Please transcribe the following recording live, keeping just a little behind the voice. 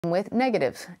with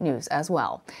negative news as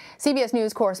well. CBS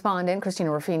News correspondent Christina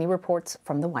Ruffini reports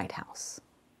from the White House.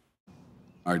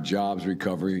 Our jobs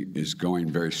recovery is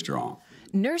going very strong.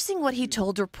 Nursing what he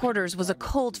told reporters was a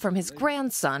cold from his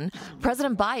grandson,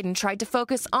 President Biden tried to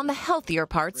focus on the healthier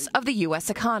parts of the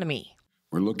U.S. economy.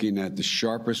 We're looking at the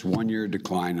sharpest one-year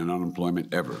decline in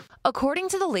unemployment ever. According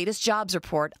to the latest jobs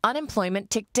report, unemployment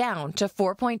ticked down to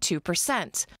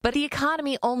 4.2%, but the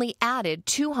economy only added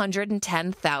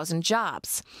 210,000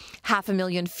 jobs,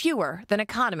 500,000 fewer than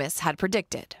economists had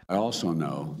predicted. I also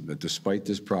know that despite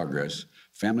this progress,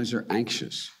 families are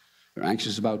anxious. They're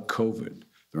anxious about COVID.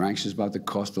 They're anxious about the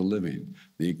cost of living,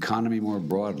 the economy more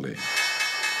broadly.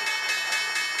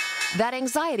 That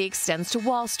anxiety extends to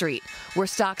Wall Street, where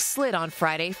stocks slid on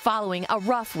Friday following a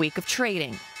rough week of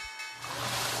trading.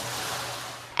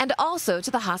 And also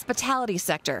to the hospitality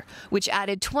sector, which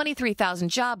added 23,000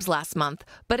 jobs last month,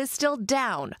 but is still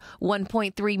down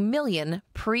 1.3 million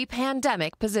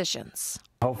pre-pandemic positions.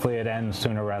 Hopefully it ends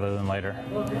sooner rather than later,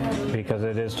 because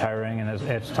it is tiring and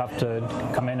it's tough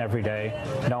to come in every day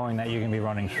knowing that you can be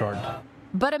running short.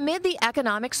 But amid the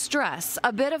economic stress,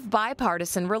 a bit of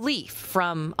bipartisan relief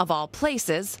from, of all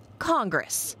places,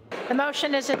 Congress. The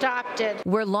motion is adopted.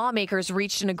 Where lawmakers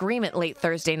reached an agreement late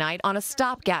Thursday night on a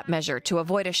stopgap measure to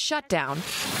avoid a shutdown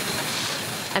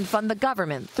and fund the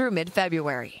government through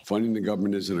mid-February. Funding the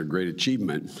government isn't a great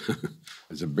achievement.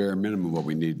 It's a bare minimum of what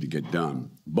we need to get done.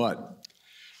 But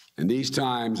in these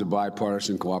times, a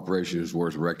bipartisan cooperation is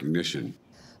worth recognition.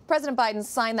 President Biden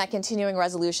signed that continuing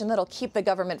resolution that'll keep the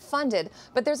government funded,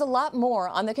 but there's a lot more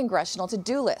on the congressional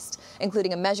to-do list,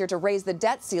 including a measure to raise the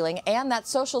debt ceiling and that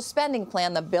social spending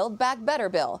plan, the Build Back Better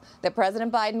bill, that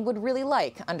President Biden would really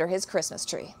like under his Christmas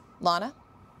tree. Lana?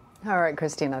 All right,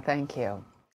 Christina, thank you.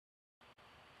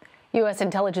 U.S.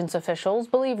 intelligence officials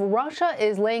believe Russia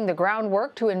is laying the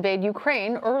groundwork to invade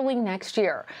Ukraine early next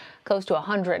year. Close to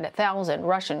 100,000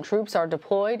 Russian troops are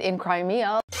deployed in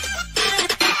Crimea.